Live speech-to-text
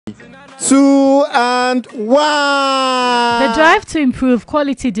2 and 1. The drive to improve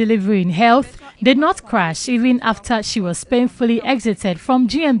quality delivery in health did not crash even after she was painfully exited from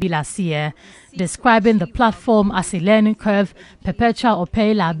GMB last year. Describing the platform as a learning curve, Perpetual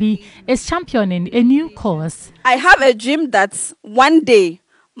Impact Labi is championing a new cause. I have a dream that one day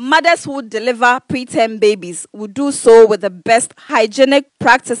mothers who deliver preterm babies will do so with the best hygienic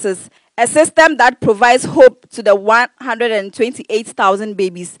practices, a system that provides hope to the 128,000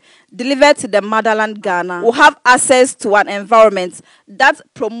 babies delivered to the motherland Ghana will have access to an environment that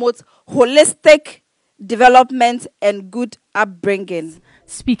promotes holistic development and good upbringing.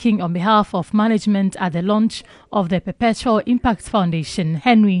 Speaking on behalf of management at the launch of the Perpetual Impact Foundation,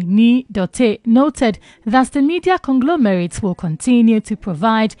 Henry Ni Dote noted that the media conglomerates will continue to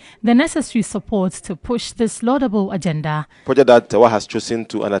provide the necessary support to push this laudable agenda. The project that Tewa has chosen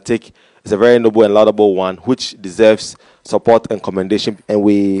to undertake is a very noble and laudable one, which deserves support and commendation, and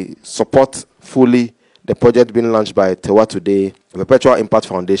we support fully the project being launched by Tewa today, the Perpetual Impact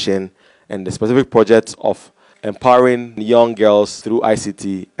Foundation, and the specific project of empowering young girls through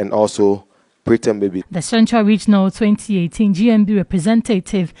ICT and also preterm babies. The Central Regional 2018 GMB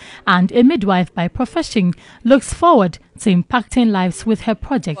representative and a midwife by profession looks forward to impacting lives with her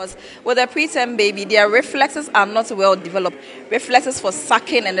project. With a preterm baby, their reflexes are not well developed. Reflexes for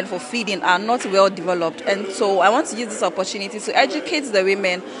sucking and then for feeding are not well developed. And so I want to use this opportunity to educate the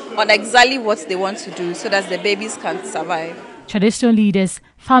women on exactly what they want to do so that the babies can survive. Traditional leaders,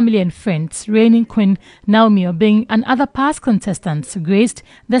 family and friends, reigning Queen Naomi Obeng and other past contestants graced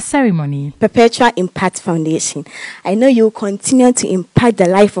the ceremony. Perpetual Impact Foundation, I know you will continue to impact the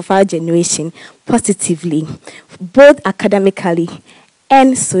life of our generation positively, both academically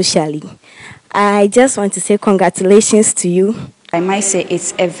and socially. I just want to say congratulations to you. I might say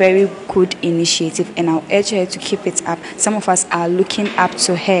it's a very good initiative, and I'll urge her to keep it up. Some of us are looking up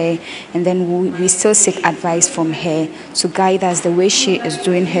to her, and then we still seek advice from her to guide us the way she is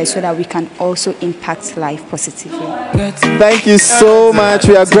doing her so that we can also impact life positively. Thank you so much.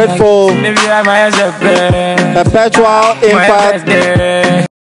 We are grateful. Perpetual Impact.